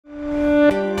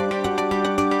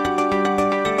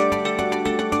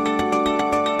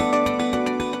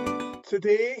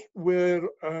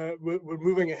we're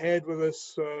moving ahead with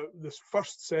this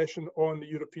first session on the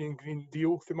European Green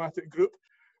Deal thematic group.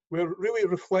 We're really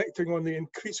reflecting on the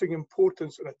increasing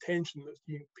importance and attention that's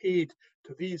being paid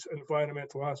to these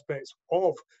environmental aspects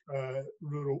of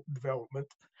rural development.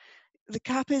 The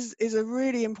CAP is a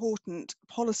really important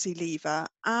policy lever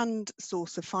and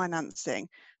source of financing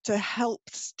to help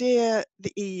steer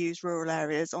the EU's rural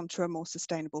areas onto a more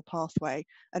sustainable pathway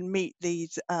and meet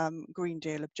these Green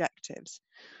Deal objectives.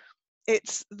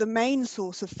 It's the main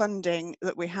source of funding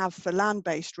that we have for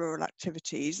land-based rural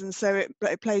activities, and so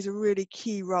it plays a really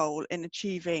key role in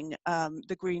achieving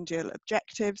the Green Deal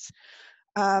objectives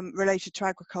related to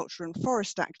agriculture and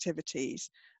forest activities.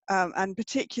 And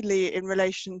particularly in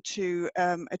relation to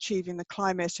achieving the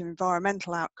climate and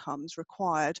environmental outcomes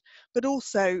required, but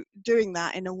also doing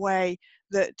that in a way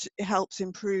that helps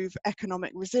improve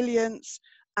economic resilience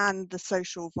and the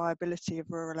social viability of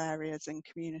rural areas and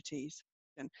communities.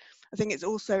 And I think it's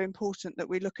also important that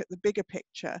we look at the bigger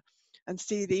picture and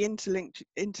see the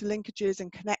interlinkages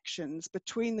and connections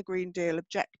between the Green Deal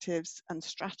objectives and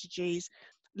strategies,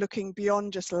 looking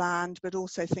beyond just land, but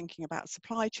also thinking about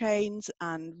supply chains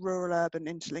and rural-urban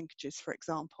interlinkages, for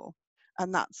example.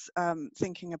 And that's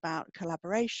thinking about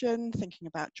collaboration, thinking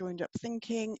about joined-up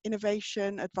thinking,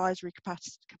 innovation, advisory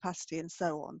capacity, and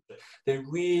so on. There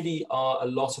really are a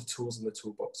lot of tools in the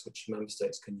toolbox which member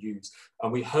states can use.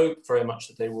 And we hope very much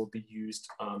that they will be used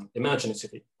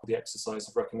imaginatively. The exercise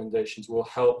of recommendations will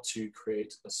help to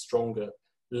create a stronger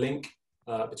link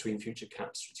between future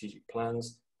CAP strategic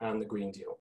plans and the Green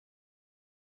Deal.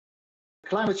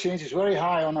 Climate change is very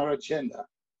high on our agenda,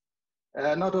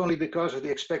 not only because of the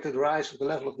expected rise of the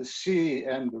level of the sea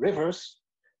and the rivers,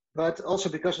 but also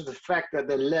because of the fact that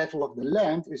the level of the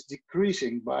land is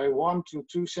decreasing by 1 to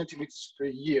 2 centimeters per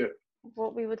year.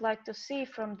 What we would like to see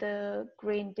from the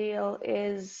Green Deal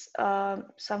is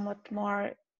somewhat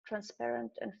more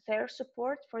transparent and fair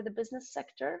support for the business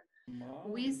sector.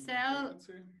 We sell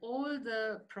all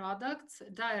the products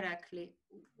directly,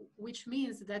 which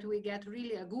means that we get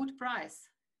really a good price.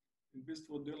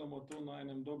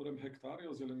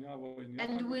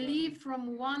 And we live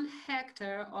from 1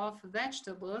 hectare of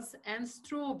vegetables and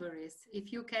strawberries,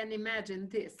 if you can imagine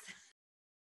this.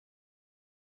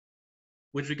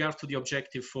 With regard to the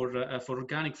objective for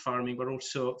organic farming, but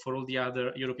also for all the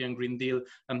other European Green Deal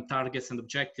targets and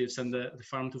objectives, and the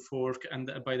farm to fork and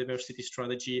the biodiversity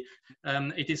strategy,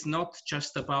 it is not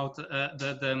just about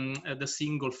the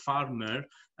single farmer,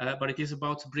 but it is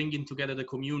about bringing together the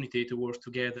community to work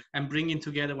together, and bringing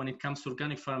together, when it comes to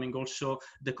organic farming, also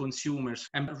the consumers,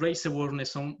 and raise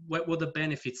awareness on what the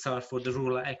benefits are for the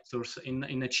rural actors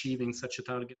in achieving such a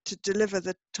target. To deliver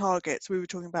the targets, we were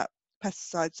talking about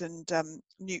pesticides and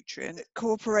nutrient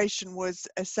cooperation was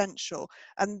essential,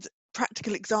 and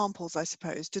practical examples, I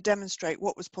suppose, to demonstrate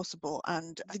what was possible.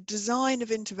 And the design of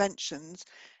interventions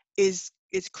is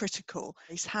critical.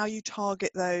 It's how you target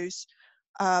those,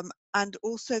 and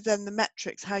also then the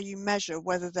metrics, how you measure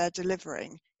whether they're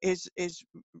delivering, is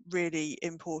really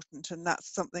important. And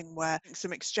that's something where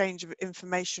some exchange of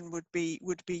information would be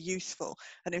useful.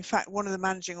 And in fact, one of the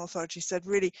managing authorities said,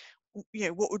 really,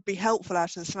 what would be helpful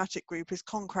out of the thematic group is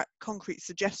concrete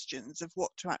suggestions of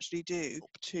what to actually do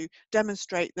to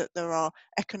demonstrate that there are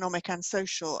economic and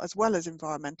social as well as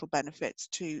environmental benefits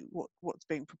to what's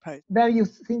being proposed. When you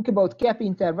think about CAP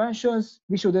interventions,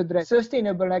 we should address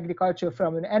sustainable agriculture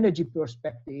from an energy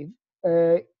perspective.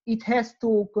 It has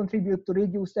to contribute to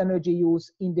reduced energy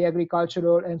use in the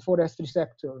agricultural and forestry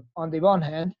sector. On the one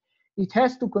hand, it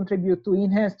has to contribute to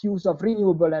enhanced use of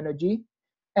renewable energy,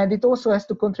 and it also has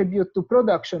to contribute to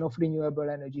production of renewable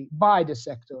energy by the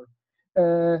sector.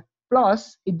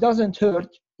 Plus, it doesn't hurt.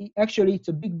 Actually, it's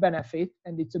a big benefit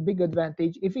and it's a big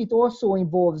advantage if it also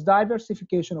involves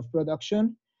diversification of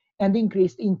production and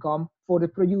increased income for the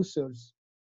producers.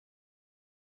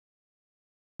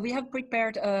 We have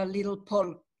prepared a little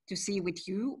poll to see with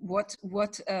you what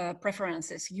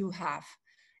preferences you have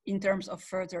in terms of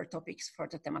further topics for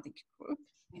the thematic group.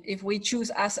 If we choose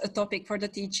as a topic for the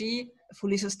TG,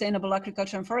 fully sustainable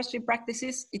agriculture and forestry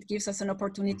practices, it gives us an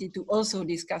opportunity to also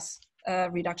discuss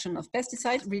reduction of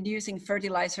pesticides, reducing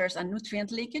fertilizers and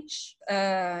nutrient leakage,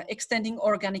 extending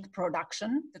organic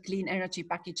production, the clean energy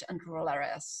package and rural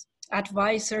areas.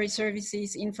 Advisory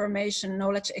services, information,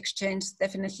 knowledge exchange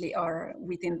definitely are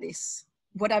within this.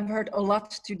 What I've heard a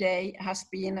lot today has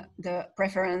been the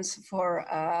preference for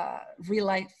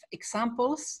real-life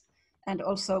examples and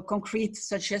also concrete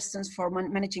suggestions for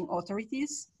managing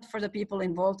authorities, for the people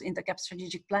involved in the CAP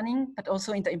strategic planning, but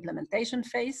also in the implementation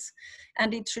phase.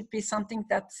 And it should be something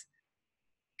that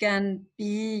can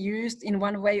be used in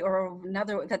one way or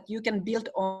another, that you can build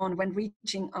on when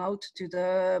reaching out to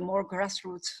the more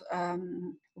grassroots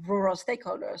rural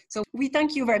stakeholders. So we thank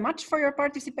you very much for your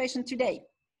participation today.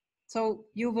 So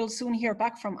you will soon hear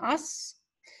back from us,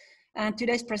 and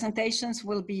today's presentations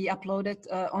will be uploaded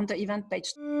on the event page.